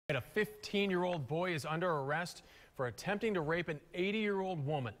A 15-year-old boy is under arrest for attempting to rape an 80-year-old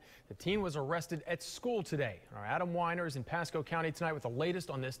woman. The teen was arrested at school today. Our Adam Weiner is in Pasco County tonight with the latest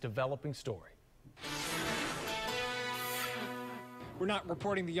on this developing story. We're not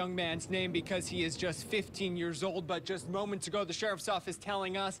reporting the young man's name because he is just 15 years old, but just moments ago, the sheriff's office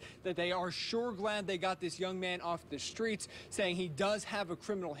telling us that they are sure glad they got this young man off the streets, saying he does have a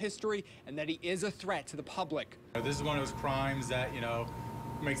criminal history and that he is a threat to the public. This is one of those crimes that,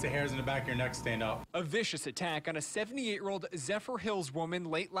 makes the hairs in the back of your neck stand up. A vicious attack on a 78-year-old Zephyr Hills woman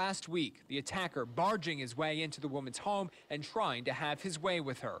late last week. The attacker barging his way into the woman's home and trying to have his way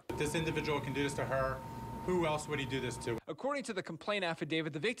with her. If this individual can do this to her, who else would he do this to? According to the complaint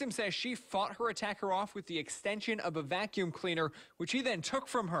affidavit, the victim says she fought her attacker off with the extension of a vacuum cleaner, which he then took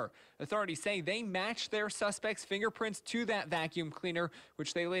from her. Authorities say they matched their suspect's fingerprints to that vacuum cleaner,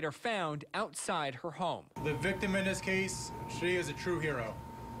 which they later found outside her home. The victim in this case, she is a true hero.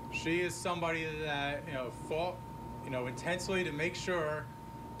 She is somebody that, fought, intensely to make sure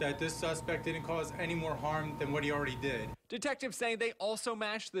that this suspect didn't cause any more harm than what he already did. Detectives say they also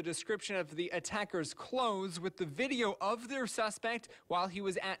matched the description of the attacker's clothes with the video of their suspect while he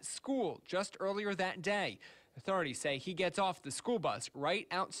was at school just earlier that day. Authorities say he gets off the school bus right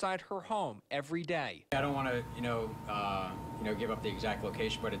outside her home every day. I don't want to, give up the exact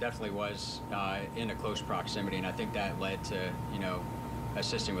location, but it definitely was in a close proximity, and I think that led to,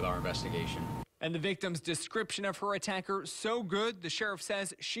 assisting with our investigation. And the victim's description of her attacker so good, the sheriff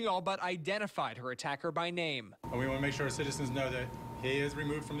says she all but identified her attacker by name. And we want to make sure our citizens know that he is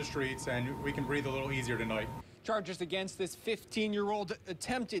removed from the streets and we can breathe a little easier tonight. Charges against this 15-year-old: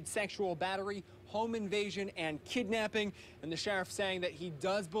 attempted sexual battery, home invasion, and kidnapping. And the sheriff saying that he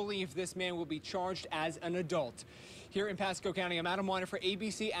does believe this man will be charged as an adult. Here in Pasco County, I'm Adam Weiner for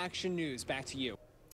ABC Action News. Back to you.